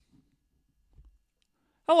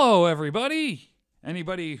Hello, everybody.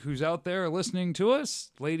 Anybody who's out there listening to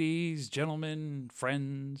us, ladies, gentlemen,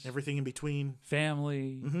 friends, Everything in between.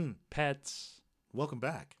 family, pets, Welcome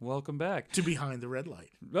back welcome back. to Behind the Red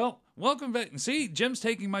Light. Well, welcome back. See, Jim's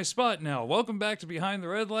taking my spot now. Welcome back to Behind the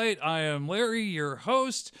Red Light. I am Larry, your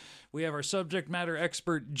host. We have our subject matter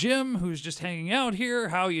expert, Jim, who's just hanging out here.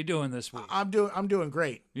 How you doing this week? I'm doing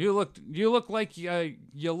great. You look like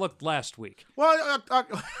you looked last week. Well,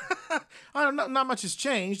 not much has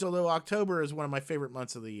changed, although October is one of my favorite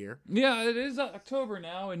months of the year. Yeah, it is October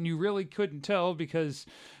now, and you really couldn't tell because,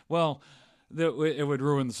 well, it would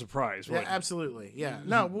ruin the surprise. Yeah, absolutely. Yeah.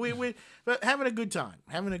 No, but having a good time.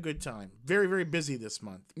 Very, very busy this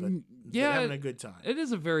month, but having a good time. It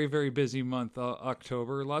is a very, very busy month,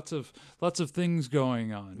 October. Lots of things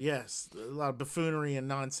going on. Yes, a lot of buffoonery and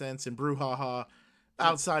nonsense and brouhaha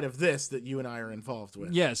outside of this that you and I are involved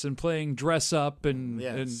with. Yes, and playing dress up and,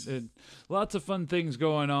 Yes. and lots of fun things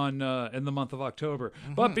going on in the month of October.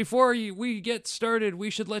 But before we get started, we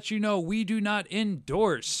should let you know we do not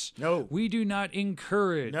endorse. No. We do not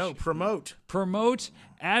encourage. No, promote.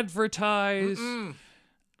 Advertise.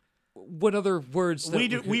 What other words?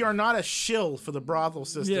 We are not a shill for the brothel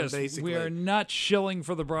system, Yes, basically. we are not shilling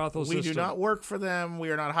for the brothel system. We do not work for them. We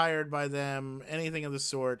are not hired by them. Anything of the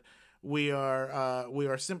sort. We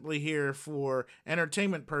are simply here for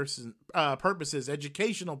entertainment purposes,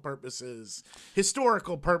 educational purposes,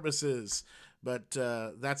 historical purposes. But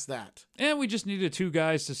that's that. And we just needed two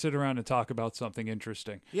guys to sit around and talk about something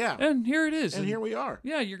interesting. Yeah. And here it is. And here we are.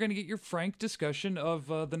 Yeah, you're going to get your frank discussion of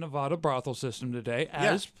the Nevada brothel system today,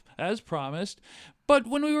 as promised. But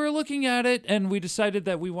when we were looking at it and we decided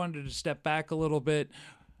that we wanted to step back a little bit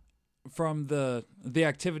from the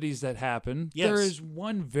activities that happen, Yes. there is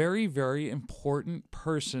one very, very important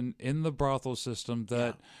person in the brothel system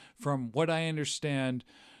that, from what I understand,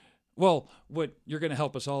 well, what you're going to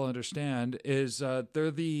help us all understand is they're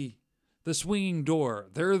the swinging door.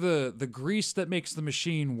 They're the grease that makes the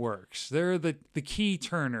machine works. They're the key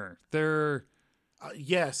turner. They're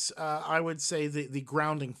Yes, I would say the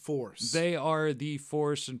grounding force. They are the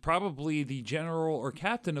force and probably the general or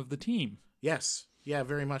captain of the team. Yes. Yeah,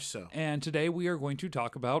 very much so. And today we are going to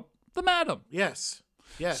talk about the madam. Yes.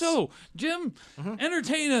 Yes. So, Jim,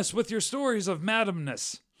 entertain us with your stories of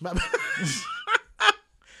madamness.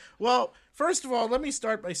 Well, first of all, let me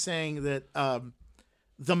start by saying that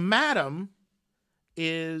the madam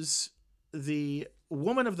is the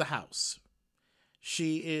woman of the house.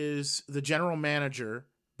 She is the general manager,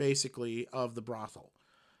 basically, of the brothel.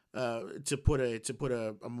 To put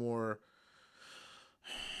a more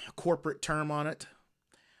corporate term on it.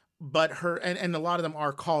 But her and a lot of them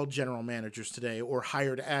are called general managers today or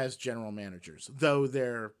hired as general managers, though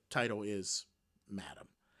their title is madam.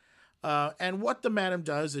 And what the madam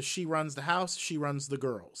does is she runs the house, she runs the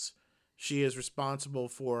girls. She is responsible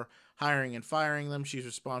for hiring and firing them. She's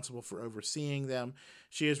responsible for overseeing them.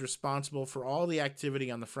 She is responsible for all the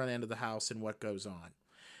activity on the front end of the house and what goes on.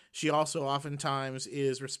 She also oftentimes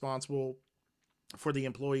is responsible for the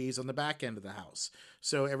employees on the back end of the house.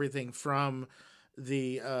 So everything from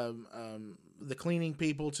the cleaning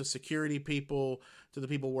people to security people to the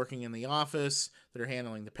people working in the office that are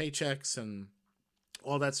handling the paychecks and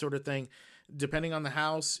all that sort of thing. Depending on the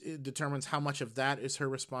house, it determines how much of that is her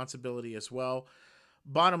responsibility as well.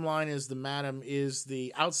 Bottom line is the madam is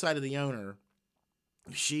the outside of the owner.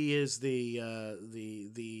 She is the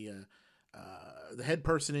head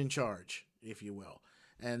person in charge, if you will.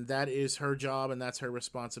 And that is her job and that's her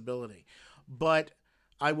responsibility. But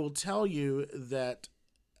I will tell you that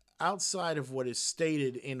outside of what is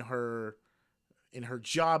stated in her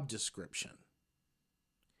job description,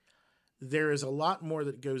 there is a lot more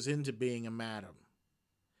that goes into being a madam,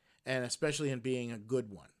 and especially in being a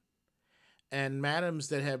good one. And madams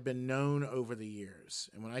that have been known over the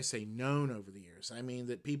years, and when I say known over the years, I mean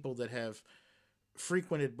that people that have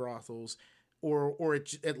frequented brothels or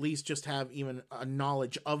at least just have even a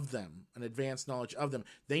knowledge of them, an advanced knowledge of them.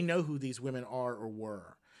 They know who these women are or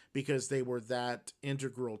were because they were that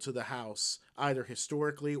integral to the house, either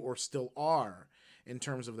historically or still are in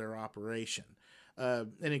terms of their operation.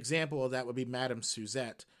 An example of that would be Madame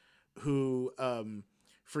Suzette, who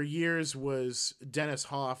for years was Dennis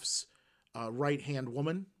Hoff's right-hand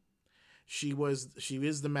woman. She was and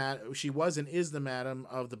is the madam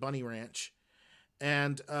of the Bunny Ranch,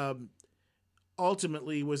 and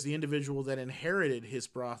ultimately was the individual that inherited his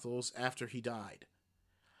brothels after he died,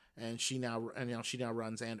 and she now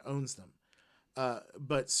runs and owns them.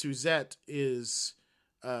 But Suzette is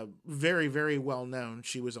very, very well known.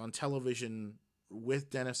 She was on television with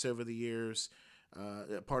Dennis over the years,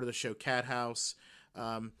 part of the show Cat House.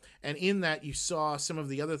 And in that, you saw some of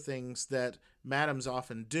the other things that madams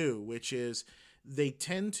often do, which is they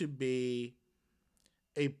tend to be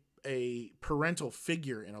a parental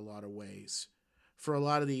figure in a lot of ways for a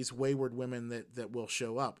lot of these wayward women that will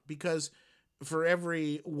show up. Because for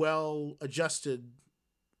every well-adjusted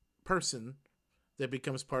person that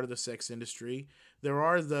becomes part of the sex industry, there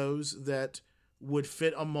are those that would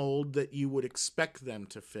fit a mold that you would expect them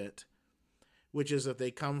to fit, which is that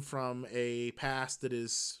they come from a past that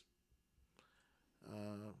is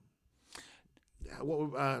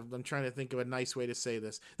I'm trying to think of a nice way to say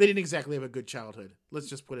this. They didn't exactly have a good childhood. Let's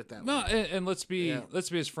just put it that No, way. and let's be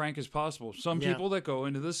as frank as possible. Some people that go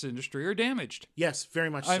into this industry are damaged. Yes, very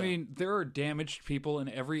much so. I mean, there are damaged people in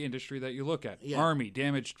every industry that you look at. Yeah. Army,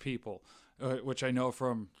 damaged people, which I know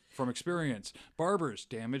from experience. Barbers,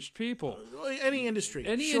 damaged people. Any industry.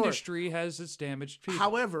 Any sure. industry has its damaged people.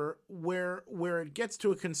 However, where it gets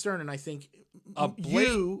to a concern, and I think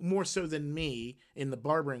you more so than me in the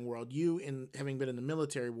barbering world, you in having been in the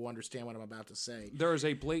military will understand what I'm about to say. There is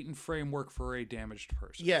a blatant framework for a damaged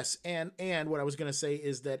person. Yes, and what I was going to say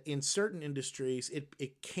is that in certain industries,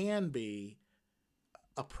 it can be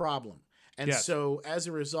a problem. And so as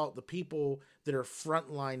a result, the people that are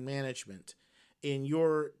frontline management, in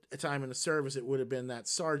your time in the service, it would have been that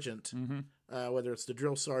sergeant, whether it's the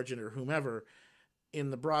drill sergeant or whomever. In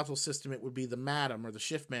the brothel system, it would be the madam or the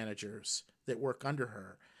shift managers that work under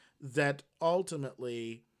her that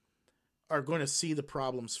ultimately are going to see the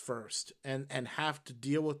problems first and have to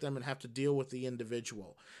deal with them and have to deal with the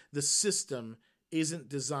individual. The system isn't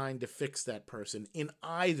designed to fix that person in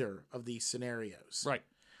either of these scenarios. Right.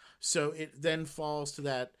 So it then falls to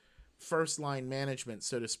that first line management,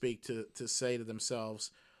 so to speak, to say to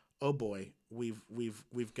themselves, "Oh boy, we've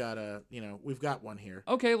got one here."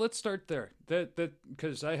 Okay, let's start there. That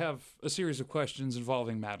because I have a series of questions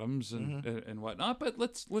involving madams and whatnot, but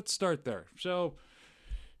let's start there. So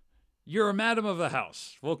you're a madam of the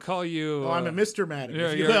house. We'll call you. Oh, I'm a Mr. Madam.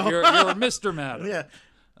 You're a Mr. Madam. Yeah.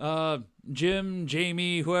 Jim,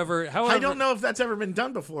 Jamie, whoever. However, I don't know if that's ever been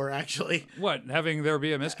done before. Actually, what having there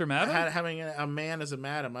be a Mr. Madam? Having a man as a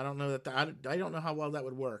madam. I don't know that. I don't know how well that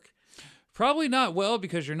would work. Probably not well,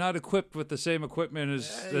 because you're not equipped with the same equipment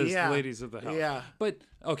as the ladies of the house. Yeah. But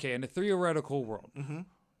okay, in a theoretical world,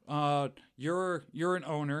 you're an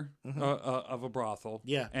owner of a brothel.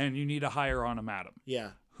 Yeah. And you need to hire on a madam.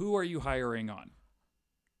 Yeah. Who are you hiring on?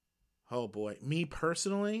 Oh boy, me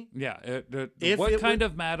personally? Yeah. What kind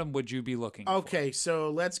of madam would you be looking for? Okay, so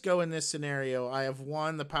let's go in this scenario. I have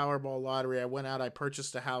won the Powerball lottery. I went out, I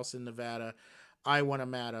purchased a house in Nevada. I want a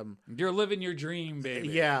madam. You're living your dream, baby.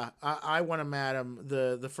 Yeah, I want a madam.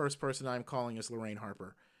 The first person I'm calling is Lorraine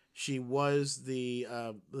Harper. She was the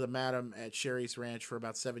madam at Sherry's Ranch for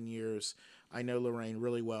about 7 years. I know Lorraine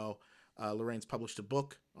really well. Lorraine's published a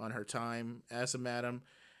book on her time as a madam.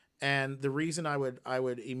 And the reason I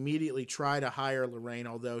would immediately try to hire Lorraine,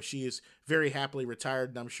 although she is very happily retired,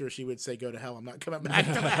 and I'm sure she would say, "Go to hell, I'm not coming back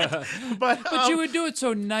to that." But you would do it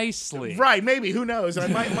so nicely, right? Maybe, who knows? I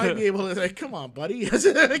might be able to say, "Come on, buddy,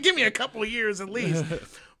 give me a couple of years at least."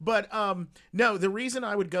 But no, the reason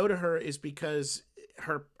I would go to her is because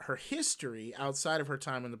her history outside of her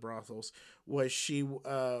time in the brothels was she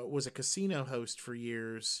was a casino host for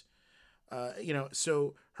years.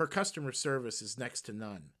 So her customer service is next to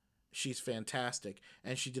none. She's fantastic,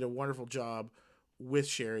 and she did a wonderful job with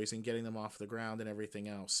Sherry's and getting them off the ground and everything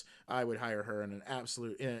else. I would hire her in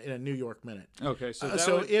in a New York minute. Okay,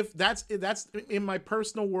 so if that's in my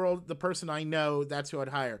personal world, the person I know, that's who I'd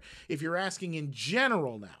hire. If you're asking in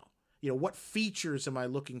general now, what features am I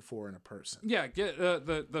looking for in a person? Yeah, get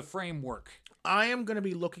the framework. I am going to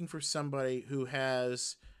be looking for somebody who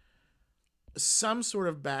has some sort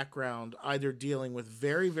of background, either dealing with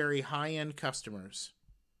very, very high-end customers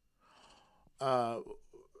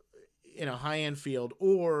in a high-end field,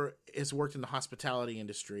 or has worked in the hospitality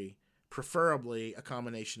industry, preferably a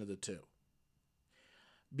combination of the two.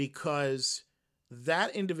 Because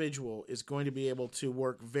that individual is going to be able to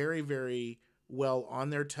work very, very well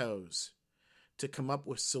on their toes to come up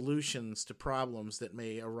with solutions to problems that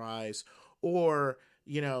may arise. Or,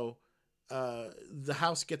 the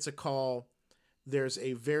house gets a call. There's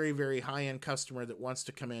a very, very high-end customer that wants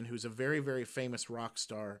to come in who's a very, very famous rock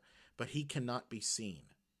star, but he cannot be seen.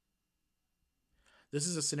 This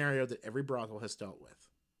is a scenario that every brothel has dealt with.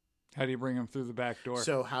 How do you bring him through the back door?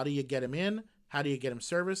 So how do you get him in? How do you get him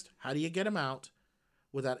serviced? How do you get him out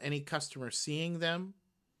without any customer seeing them?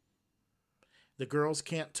 The girls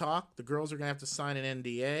can't talk. The girls are going to have to sign an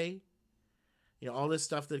NDA. All this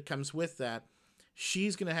stuff that comes with that.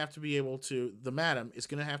 She's going to have to be able to, the madam is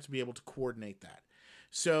going to have to be able to coordinate that.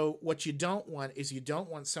 So what you don't want is you don't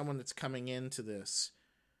want someone that's coming into this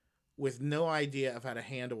with no idea of how to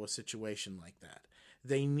handle a situation like that.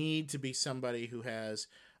 They need to be somebody who has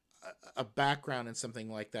a background in something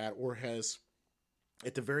like that, or has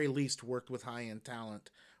at the very least worked with high-end talent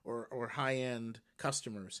or high-end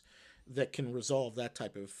customers that can resolve that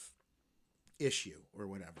type of issue or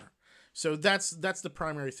whatever. So that's the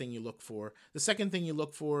primary thing you look for. The second thing you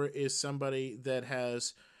look for is somebody that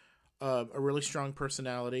has a really strong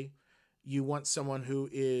personality. You want someone who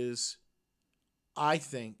is, I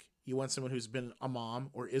think, you want someone who's been a mom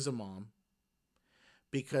or is a mom,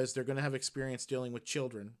 because they're going to have experience dealing with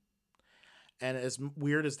children. And as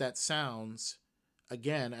weird as that sounds,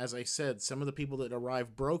 again, as I said, some of the people that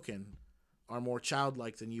arrive broken are more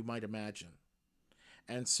childlike than you might imagine.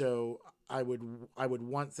 And so I would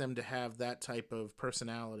want them to have that type of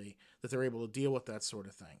personality, that they're able to deal with that sort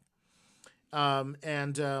of thing.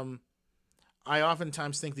 I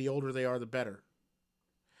oftentimes think the older they are, the better,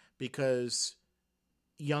 because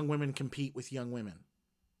young women compete with young women.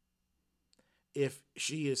 If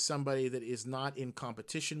she is somebody that is not in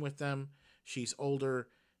competition with them, she's older,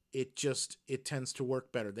 it tends to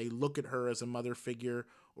work better. They look at her as a mother figure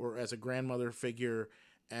or as a grandmother figure,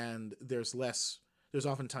 and there's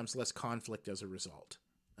oftentimes less conflict as a result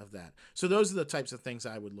of that. So those are the types of things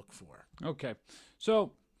I would look for. Okay.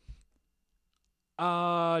 So,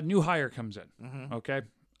 new hire comes in. Mm-hmm. Okay.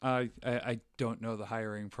 I don't know the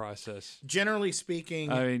hiring process. Generally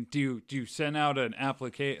speaking, I mean, do you send out an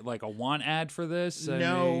like a want ad for this?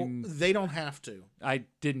 No, they don't have to. I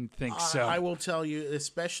didn't think so. I will tell you,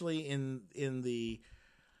 especially in the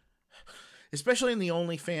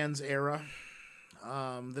OnlyFans era,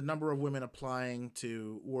 the number of women applying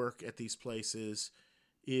to work at these places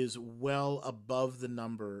is well above the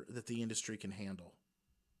number that the industry can handle.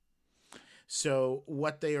 So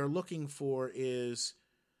what they are looking for is,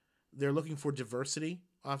 they're looking for diversity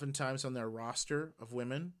oftentimes on their roster of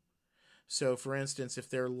women. So for instance, if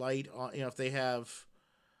they're light on, if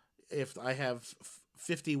I have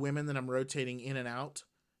 50 women that I'm rotating in and out,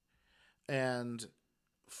 and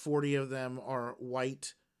 40 of them are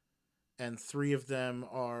white and 3 of them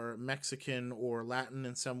are Mexican or Latin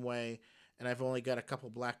in some way, and I've only got a couple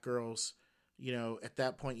black girls, at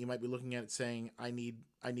that point you might be looking at it saying, I need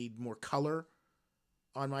more color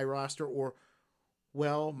on my roster, or,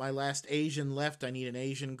 well, my last Asian left, I need an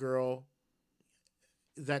Asian girl,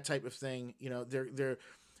 that type of thing.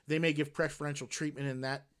 They may give preferential treatment in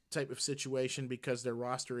that type of situation because their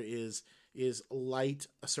roster is light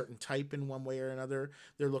a certain type in one way or another.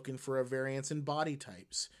 They're looking for a variance in body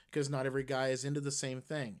types because not every guy is into the same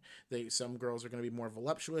thing. Some girls are going to be more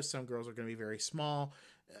voluptuous, some girls are going to be very small,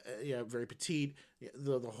 very petite.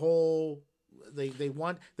 The whole they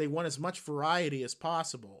want as much variety as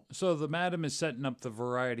possible. So the madam is setting up the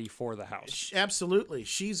variety for the house. Absolutely.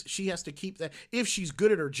 She has to keep that. If she's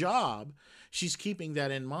good at her job, she's keeping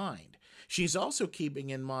that in mind. She's also keeping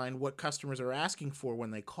in mind what customers are asking for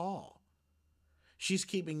when they call. She's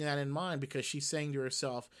keeping that in mind because she's saying to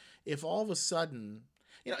herself, if all of a sudden,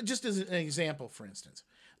 just as an example, for instance,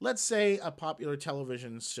 let's say a popular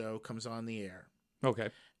television show comes on the air. Okay.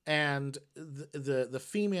 And the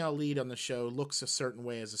female lead on the show looks a certain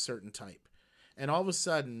way as a certain type. And all of a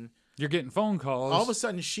sudden, you're getting phone calls. All of a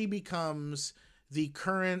sudden, she becomes the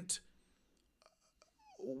current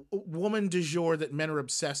woman du jour that men are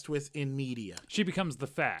obsessed with in media. She becomes the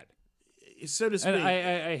fad, so to speak. And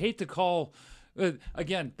I hate to call...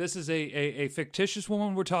 again, this is a fictitious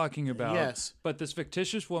woman we're talking about. Yes. But this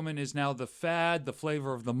fictitious woman is now the fad, the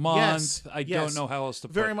flavor of the month. Yes. I don't know how else to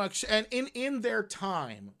put it. Very much. And in their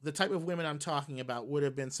time, the type of women I'm talking about would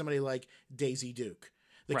have been somebody like Daisy Duke.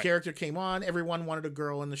 The character came on, everyone wanted a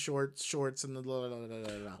girl in the shorts and the blah, blah, blah,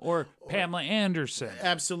 blah, blah. Or Pamela Anderson.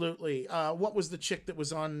 Absolutely. What was the chick that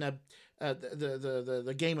was on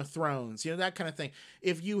the Game of Thrones? That kind of thing.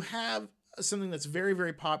 If you have something that's very,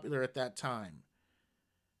 very popular at that time,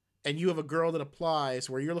 and you have a girl that applies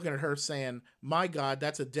where you're looking at her saying, my God,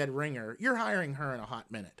 that's a dead ringer, you're hiring her in a hot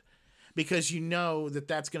minute because you know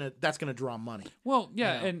that's gonna draw money. Well,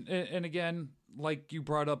 yeah, and again, like you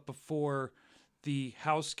brought up before, the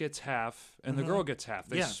house gets half and the girl gets half.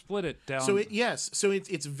 They split it down. So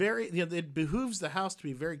it's very, it behooves the house to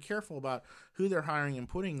be very careful about who they're hiring and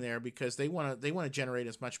putting there because they want to generate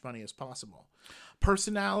as much money as possible.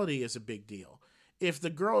 Personality is a big deal. If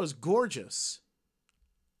the girl is gorgeous,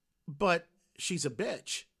 but she's a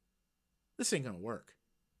bitch, this ain't gonna work.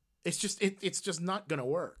 It's just not gonna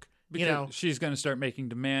work. Because she's going to start making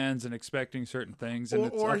demands and expecting certain things, and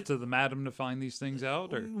it's up to the madam to find these things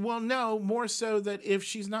out? Or? Well, no, more so that if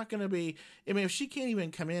she's not going to be, I mean, if she can't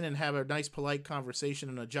even come in and have a nice, polite conversation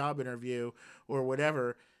in a job interview or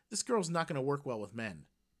whatever, this girl's not going to work well with men.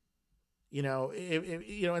 And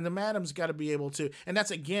the madam's got to be able to, and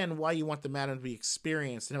that's again why you want the madam to be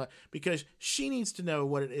experienced, because she needs to know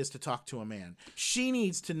what it is to talk to a man. She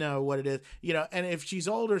needs to know what it is, and if she's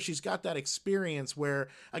older, she's got that experience where,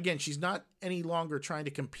 again, she's not any longer trying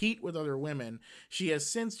to compete with other women.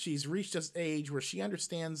 She's reached this age where she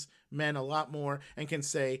understands men a lot more and can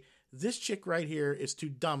say, this chick right here is too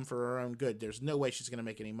dumb for her own good. There's no way she's going to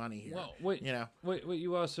make any money here. Well, what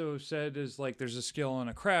you also said is like there's a skill and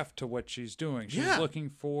a craft to what she's doing. She's looking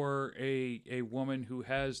for a woman who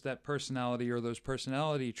has that personality or those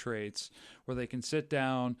personality traits where they can sit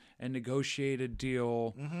down and negotiate a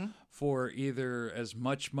deal for either as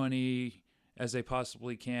much money as they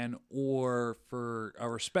possibly can or for a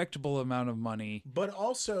respectable amount of money. But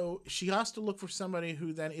also, she has to look for somebody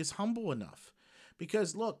who then is humble enough.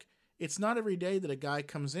 Because, look, it's not every day that a guy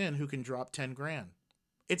comes in who can drop 10 grand.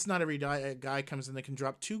 It's not every day a guy comes in that can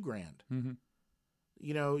drop 2 grand.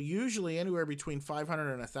 Mm-hmm. Usually anywhere between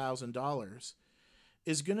 $500 and $1,000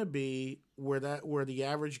 is going to be where the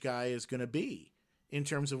average guy is going to be in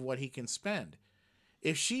terms of what he can spend.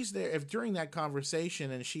 If she's there, if during that conversation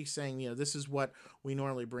and she's saying, this is what we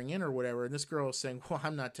normally bring in or whatever, and this girl is saying, well,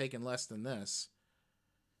 I'm not taking less than this.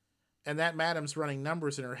 And that madam's running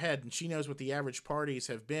numbers in her head, and she knows what the average parties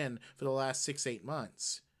have been for the last 6-8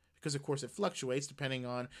 months. Because, of course, it fluctuates depending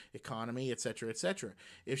on economy, et cetera, et cetera.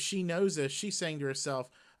 If she knows this, she's saying to herself,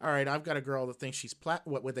 all right, I've got a girl that thinks she's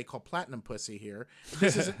what they call platinum pussy here.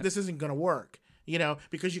 This isn't going to work,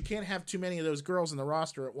 because you can't have too many of those girls in the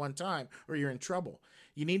roster at one time or you're in trouble.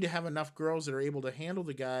 You need to have enough girls that are able to handle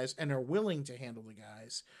the guys and are willing to handle the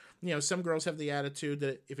guys. Some girls have the attitude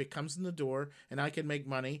that if it comes in the door and I can make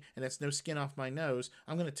money and it's no skin off my nose,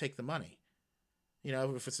 I'm going to take the money.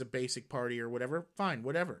 If it's a basic party or whatever, fine,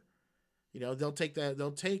 whatever. They'll take that.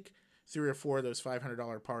 They'll take 3 or 4 of those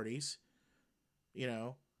 $500 parties,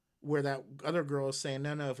 where that other girl is saying,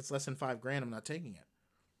 no, if it's less than $5,000, I'm not taking it.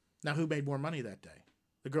 Now, who made more money that day?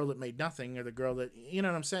 The girl that made nothing or the girl that, you know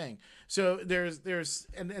what I'm saying? So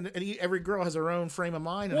and every girl has her own frame of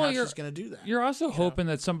mind and how she's going to do that. You're also hoping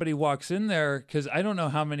that somebody walks in there, because I don't know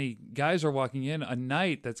how many guys are walking in a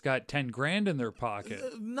night that's got 10 grand in their pocket.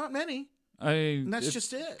 Not many. And that's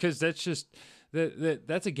just it. Because that's just,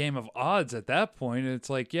 that's a game of odds at that point. It's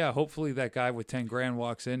like, hopefully that guy with 10 grand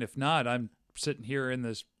walks in. If not, I'm sitting here in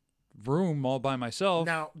this room all by myself.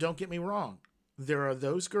 Now, don't get me wrong. There are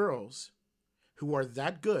those girls who are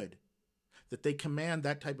that good that they command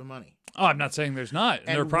that type of money. Oh, I'm not saying there's not.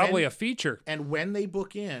 And they're probably a feature. And when they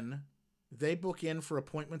book in for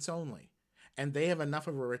appointments only. And they have enough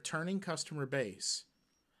of a returning customer base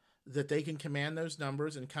that they can command those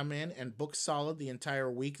numbers and come in and book solid the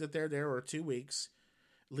entire week that they're there or 2 weeks,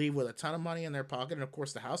 leave with a ton of money in their pocket. And, of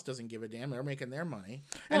course, the house doesn't give a damn. They're making their money.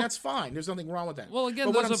 And that's fine. There's nothing wrong with that. Well,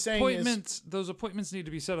 again, those appointments need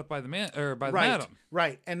to be set up by the man or by the madam.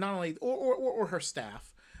 Right. And not only or her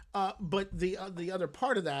staff. But the other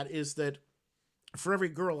part of that is that for every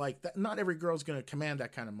girl like that, not every girl is going to command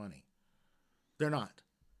that kind of money. They're not.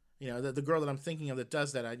 The girl that I'm thinking of that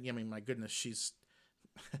does that, I mean, my goodness, she's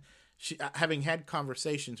having had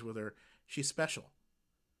conversations with her, she's special.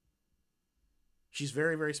 She's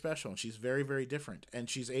very, very special, and she's very, very different. And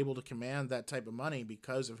she's able to command that type of money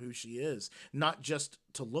because of who she is, not just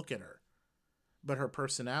to look at her, but her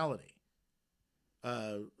personality,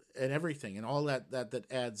 and everything, and all that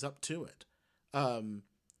adds up to it.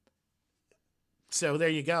 So there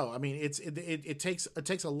you go. I mean, it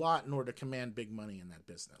takes a lot in order to command big money in that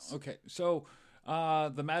business. Okay, so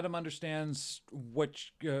the madam understands what.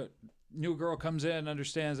 New girl comes in,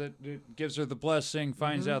 understands it, gives her the blessing,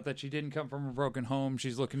 finds out that she didn't come from a broken home.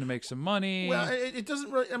 She's looking to make some money. Well, it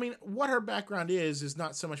doesn't really. I mean, what her background is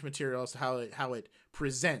not so much material as to how it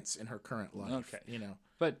presents in her current life. Okay,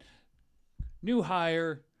 but new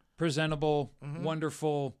hire, presentable,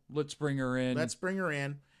 wonderful. Let's bring her in. She brings her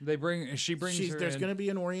in. There's going to be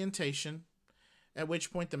an orientation, at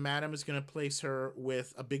which point the madam is going to place her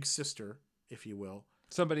with a big sister, if you will.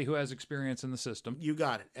 Somebody who has experience in the system. You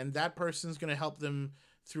got it. And that person's going to help them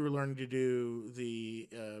through learning to do the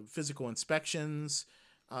physical inspections,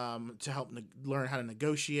 to help learn how to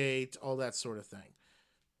negotiate, all that sort of thing.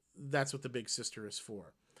 That's what the big sister is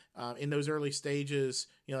for. In those early stages,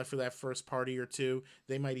 for that first party or two,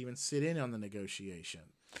 they might even sit in on the negotiation.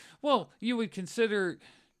 Well, you would consider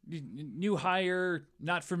new hire,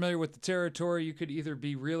 not familiar with the territory, you could either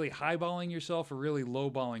be really highballing yourself or really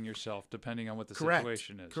lowballing yourself, depending on what the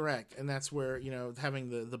situation is. Correct. And that's where, having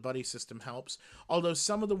the buddy system helps. Although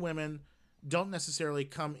some of the women don't necessarily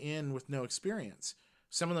come in with no experience.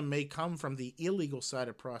 Some of them may come from the illegal side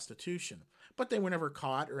of prostitution, but they were never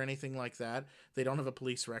caught or anything like that. They don't have a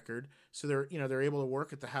police record. So they're able to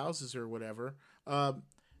work at the houses or whatever.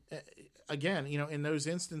 Again, in those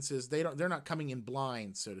instances, they're not coming in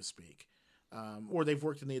blind, so to speak, or they've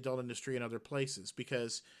worked in the adult industry in other places,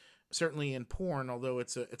 because certainly in porn, although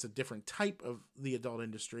it's a different type of the adult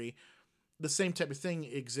industry, the same type of thing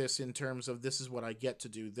exists in terms of this is what I get to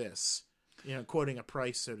do this, quoting a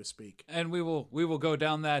price, so to speak. And we will go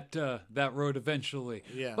down that road eventually.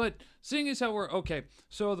 Yeah. But seeing as how we're okay,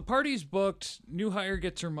 so the party's booked, new hire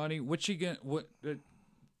gets her money. What she get? What?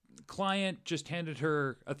 Client just handed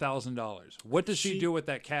her $1,000. What does she do with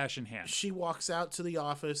that cash in hand? She walks out to the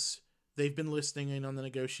office. They've been listening in on the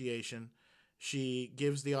negotiation. She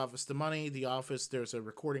gives the office the money. The office, there's a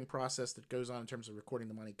recording process that goes on in terms of recording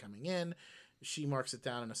the money coming in. She marks it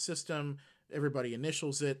down in a system. Everybody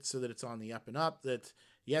initials it so that it's on the up and up, that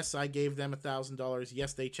yes, I gave them $1,000.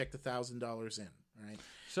 Yes, they checked $1,000 in. Right.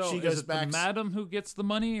 So she goes back. The madam who gets the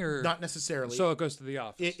money, or not necessarily? So it goes to the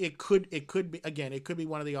office. It could be, again. It could be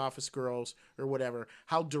one of the office girls or whatever.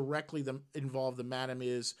 How directly involved the madam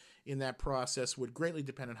is in that process would greatly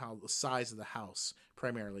depend on how the size of the house.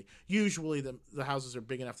 Primarily, usually the houses are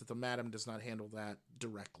big enough that the madam does not handle that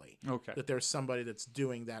directly. Okay. That there's somebody that's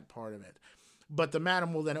doing that part of it, but the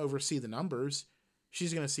madam will then oversee the numbers.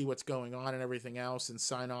 She's going to see what's going on and everything else, and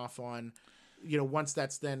sign off on. Once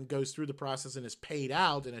that's then goes through the process and is paid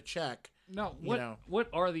out in a check. No, what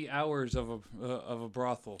are the hours of a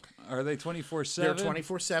brothel? Are they 24/7? They're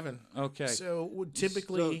 24/7. Okay. So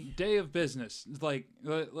typically, day of business, like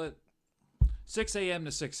 6 a.m.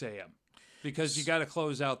 to 6 a.m. because you got to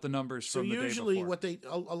close out the numbers from the day before. So usually,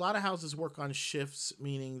 a lot of houses work on shifts,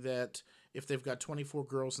 meaning that if they've got 24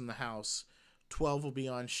 girls in the house, 12 will be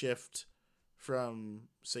on shift from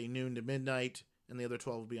say noon to midnight. And the other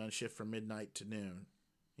 12 will be on shift from midnight to noon.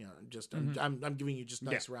 I'm giving you just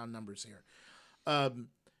nice round numbers here. And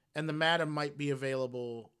the madam might be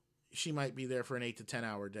available. She might be there for an 8 to 10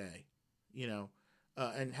 hour day,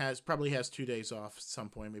 and probably has 2 days off at some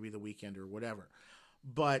point, maybe the weekend or whatever.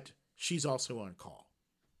 But she's also on call.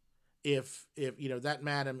 If that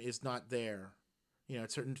madam is not there,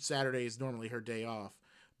 certain Saturday is normally her day off.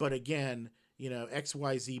 But again,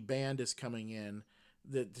 XYZ band is coming in.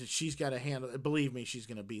 That she's got to handle. Believe me, she's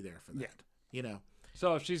going to be there for that. Yeah.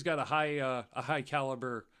 So if she's got a high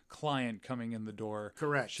caliber client coming in the door,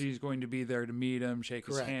 correct, she's going to be there to meet him, shake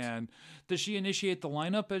his hand. Does she initiate the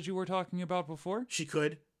lineup as you were talking about before? She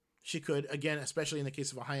could. Again, especially in the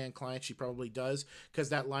case of a high end client, she probably does, because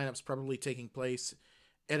that lineup's probably taking place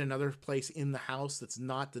at another place in the house that's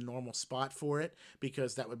not the normal spot for it,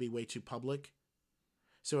 because that would be way too public.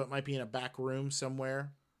 So it might be in a back room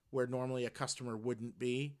somewhere, where normally a customer wouldn't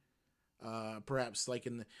be, perhaps like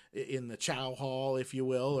in the chow hall, if you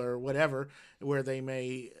will, or whatever, where they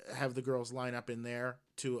may have the girls line up in there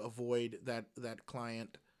to avoid that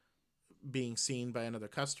client being seen by another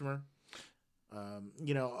customer.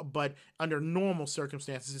 But under normal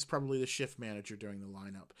circumstances, it's probably the shift manager doing the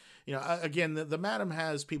lineup. Again, the madam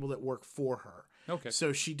has people that work for her. Okay.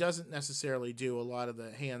 So she doesn't necessarily do a lot of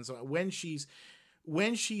the hands-on. When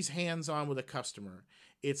she's hands-on with a customer,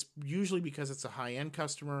 it's usually because it's a high-end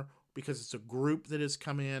customer, because it's a group that has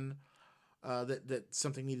come in, that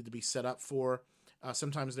something needed to be set up for.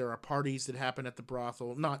 Sometimes there are parties that happen at the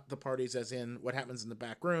brothel, not the parties as in what happens in the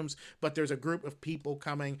back rooms, but there's a group of people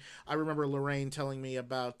coming. I remember Lorraine telling me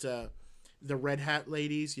about the Red Hat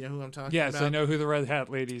ladies. You know who I'm talking about? Yes, I know who the Red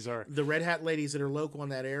Hat ladies are. The Red Hat ladies that are local in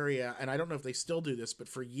that area, and I don't know if they still do this, but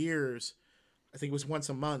for years, I think it was once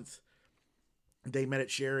a month, they met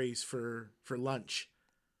at Sherry's for lunch.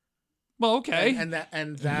 Well, okay. And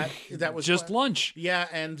that was just lunch. Yeah,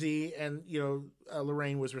 and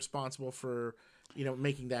Lorraine was responsible for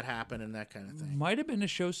making that happen and that kind of thing. Might have been a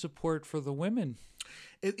show support for the women.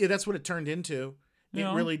 That's what it turned into. It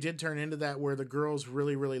really did turn into that, where the girls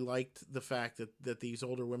really, really liked the fact that these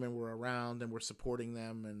older women were around and were supporting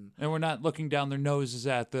them, and we're not looking down their noses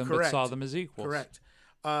at them, correct, but saw them as equals. Correct.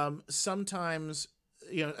 Sometimes,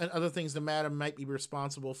 and other things the madam might be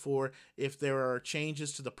responsible for, if there are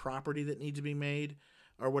changes to the property that need to be made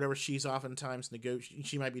or whatever. She's oftentimes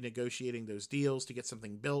she might be negotiating those deals to get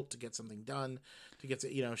something built, to get something done, to get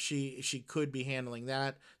to, she could be handling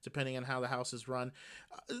that depending on how the house is run.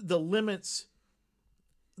 The limits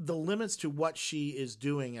to what she is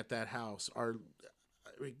doing at that house are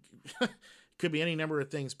Could be any number of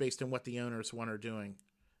things based on what the owners want are doing,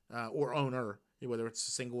 or owner, whether it's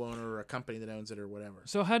a single owner or a company that owns it or whatever.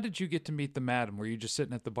 So how did you get to meet the madam? Were you just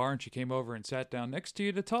sitting at the bar and she came over and sat down next to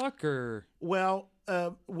you to talk, or? Well,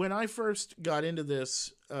 when I first got into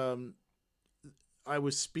this, I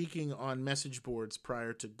was speaking on message boards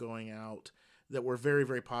prior to going out that were very,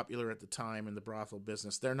 very popular at the time in the brothel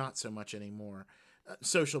business. They're not so much anymore.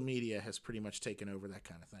 Social media has pretty much taken over that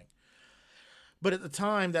kind of thing. But at the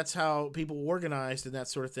time, that's how people organized and that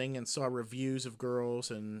sort of thing, and saw reviews of girls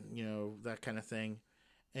and, that kind of thing.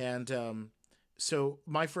 And so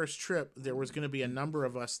my first trip, there was going to be a number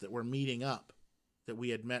of us that were meeting up that we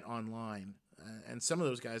had met online. And some of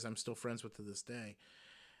those guys I'm still friends with to this day.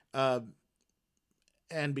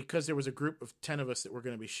 And because there was a group of 10 of us that were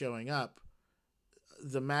going to be showing up,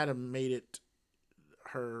 the madam made it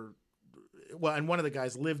her... Well, and one of the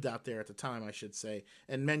guys lived out there at the time, I should say,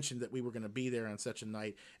 and mentioned that we were going to be there on such a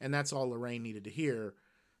night, and that's all Lorraine needed to hear.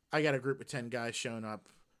 I got a group of 10 guys showing up.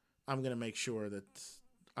 I'm going to make sure that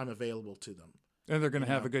I'm available to them. And they're going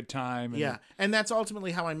to have a good time. Yeah, and that's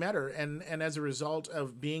ultimately how I met her, and as a result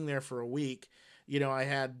of being there for a week, I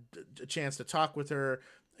had a chance to talk with her.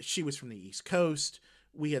 She was from the East Coast.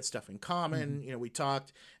 We had stuff in common. We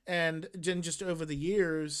talked, and then just over the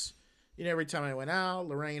years... every time I went out,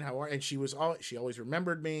 Lorraine, how are you? And she always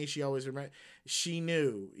remembered me. She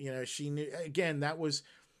knew, again, that was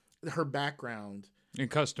her background. In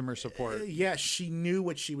customer support. Yeah, she knew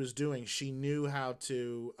what she was doing. She knew how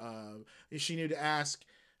to, she knew to ask,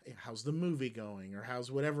 how's the movie going? Or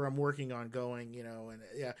how's whatever I'm working on going, and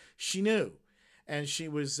yeah, she knew. And she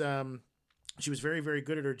was very, very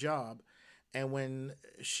good at her job. And when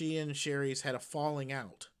she and Sherry's had a falling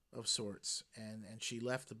out of sorts, and she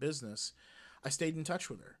left the business, I stayed in touch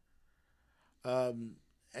with her.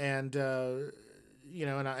 And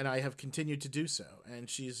I have continued to do so. And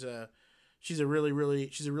she's a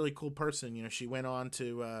really cool person. She went on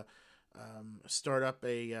to start up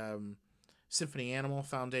a Symphony Animal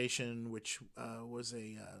Foundation, which was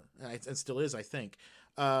and still is, I think.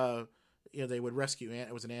 They would rescue.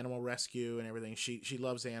 It was an animal rescue and everything. She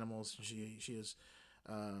loves animals. She is.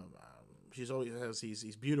 She's always has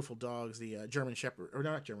these beautiful dogs, the German Shepherd, or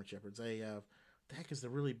not German Shepherds. The heck is the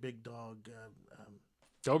really big dog?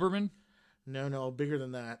 Doberman? No, bigger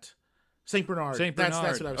than that. Saint Bernard. Saint Bernard.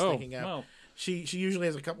 That's what I was thinking of. Well. She usually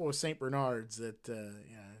has a couple of Saint Bernards that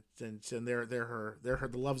and they're the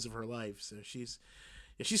loves of her life. So she's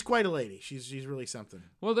quite a lady. She's really something.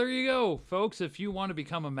 Well, there you go, folks. If you want to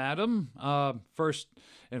become a madam, first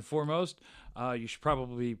and foremost, you should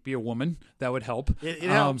probably be a woman. That would help. It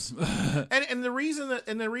helps. and the reason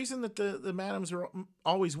that the madams are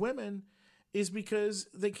always women is because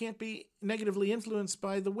they can't be negatively influenced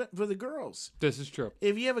by the girls. This is true.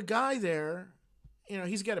 If you have a guy there,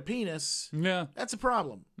 he's got a penis. Yeah, that's a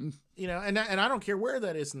problem. And I don't care where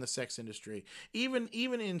that is in the sex industry. Even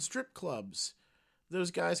in strip clubs,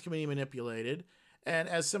 those guys can be manipulated. And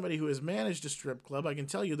as somebody who has managed a strip club, I can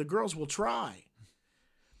tell you the girls will try.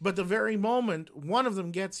 But the very moment one of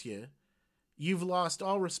them gets you, you've lost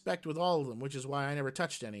all respect with all of them, which is why I never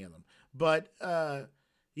touched any of them. But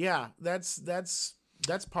yeah, that's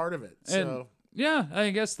part of it. So yeah,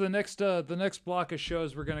 I guess the next block of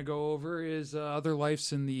shows we're gonna go over is other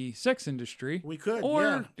lives in the sex industry. We could,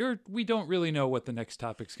 or we don't really know what the next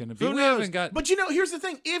topic's gonna be. Who knows? But here's the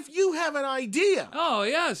thing: if you have an idea, oh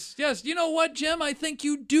yes, you know what, Jim? I think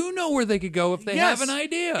you do know where they could go if they have an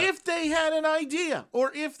idea. If they had an idea,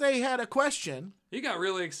 or if they had a question, he got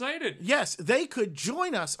really excited. Yes, they could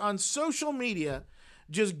join us on social media.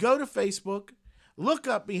 Just go to Facebook, look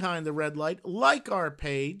up Behind the Red Light, like our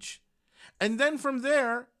page. And then from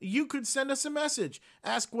there, you could send us a message.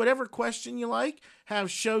 Ask whatever question you like. Have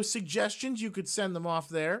show suggestions. You could send them off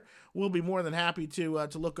there. We'll be more than happy to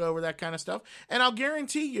look over that kind of stuff. And I'll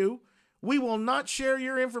guarantee you, we will not share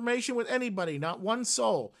your information with anybody, not one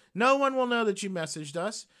soul. No one will know that you messaged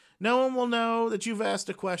us. No one will know that you've asked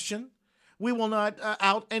a question. We will not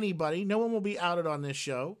out anybody. No one will be outed on this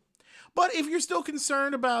show. But if you're still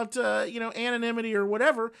concerned about, anonymity or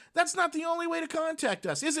whatever, that's not the only way to contact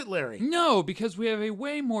us, is it, Larry? No, because we have a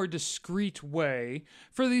way more discreet way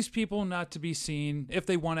for these people not to be seen if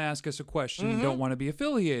they want to ask us a question and don't want to be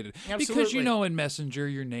affiliated. Absolutely. Because, in Messenger,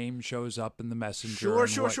 your name shows up in the Messenger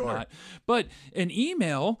Sure. But an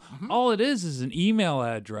email, all it is an email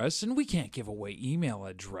address, and we can't give away email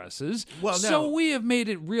addresses. Well, no. So we have made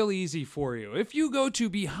it real easy for you. If you go to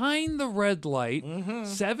Behind the Red Light,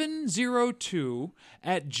 702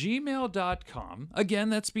 at gmail.com. Again,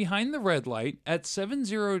 that's Behind the Red Light at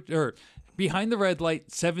Behind the Red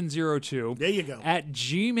Light 702. There you go. At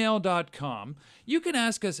gmail.com. You can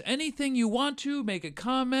ask us anything you want to, make a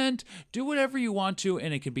comment, do whatever you want to,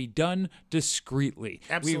 and it can be done discreetly.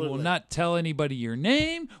 Absolutely. We will not tell anybody your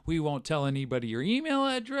name. We won't tell anybody your email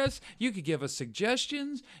address. You could give us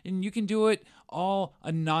suggestions, and you can do it all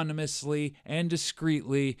anonymously and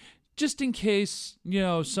discreetly, just in case,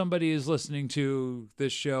 somebody is listening to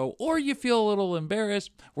this show or you feel a little embarrassed.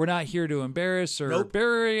 We're not here to embarrass or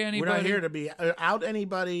bury anybody. We're not here to be out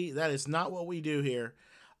anybody. That is not what we do here.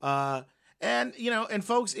 And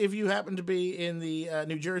folks, if you happen to be in the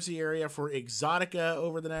New Jersey area for Exotica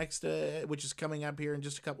over the next, which is coming up here in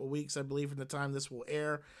just a couple of weeks, I believe, from the time this will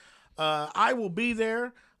air, I will be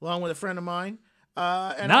there along with a friend of mine.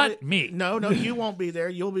 Not me. No, you won't be there.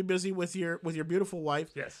 You'll be busy with your beautiful wife.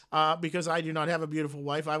 Yes. Because I do not have a beautiful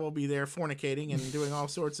wife. I will be there fornicating and doing all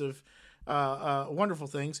sorts of wonderful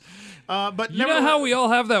things. But you know how we all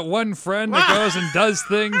have that one friend that goes and does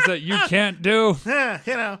things that you can't do?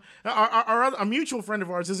 Our mutual friend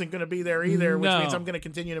of ours isn't going to be there either, which means I'm going to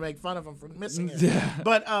continue to make fun of him for missing it.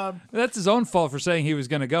 But that's his own fault for saying he was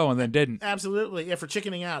going to go and then didn't. Absolutely. Yeah, for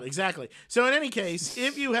chickening out. Exactly. So in any case,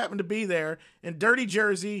 if you happen to be there in dirty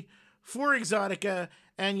Jersey for Exotica,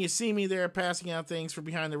 and you see me there passing out things for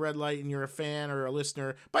Behind the Red Light, and you're a fan or a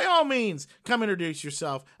listener, by all means, come introduce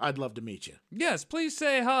yourself. I'd love to meet you. Yes, please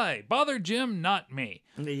say hi. Bother Jim, not me.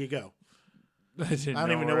 And there you go. I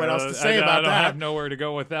don't even know what else to say about that. I don't have nowhere to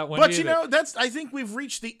go with that one But either. I think we've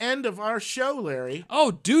reached the end of our show, Larry. Oh,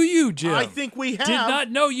 do you, Jim? I think we have. Did not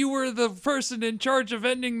know you were the person in charge of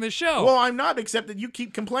ending the show. Well, I'm not, except that you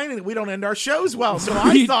keep complaining that we don't end our shows well. So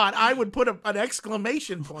I thought I would put an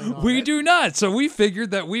exclamation point on it. We do not. So we figured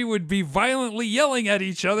that we would be violently yelling at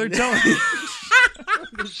each other, telling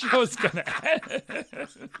the show's going to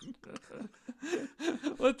end.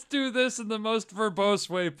 Let's do this in the most verbose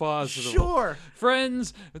way possible. Sure.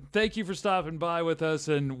 Friends, thank you for stopping by with us,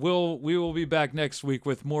 and we will be back next week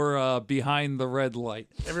with more Behind the Red Light.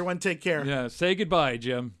 Everyone take care. Yeah, say goodbye,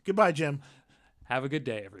 Jim. Goodbye, Jim. Have a good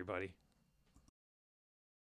day, everybody.